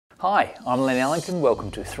Hi, I'm Len Allington.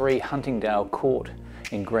 Welcome to 3 Huntingdale Court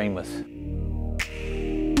in Greenwith.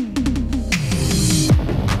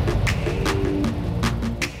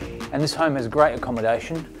 And this home has great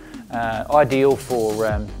accommodation, ideal for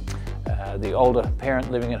the older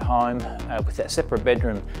parent living at home with that separate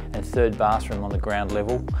bedroom and third bathroom on the ground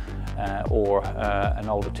level, or an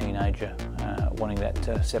older teenager wanting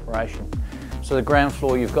that separation. So the ground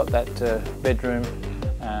floor, you've got that bedroom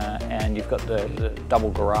and you've got the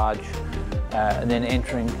double garage, and then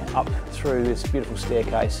entering up through this beautiful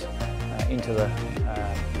staircase into the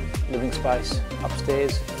living space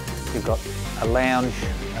upstairs. You've got a lounge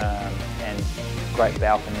and great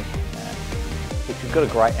balcony, which you've got a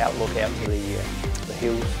great outlook out to the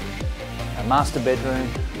hills. A master bedroom,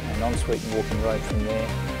 an ensuite walking road from there,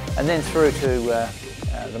 and then through to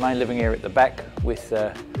the main living area at the back with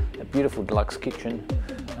a beautiful deluxe kitchen,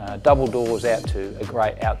 double doors out to a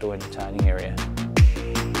great outdoor entertaining area.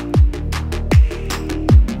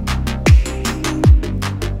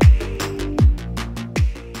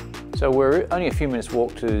 So we're only a few minutes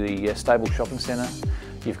walk to the Stable Shopping Centre.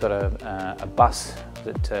 You've got a bus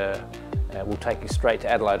that will take you straight to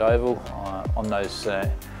Adelaide Oval on those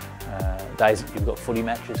days that you've got footy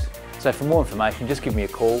matches. So for more information, just give me a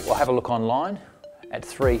call or have a look online at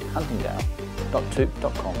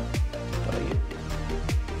 3huntingdale.toop.com.au.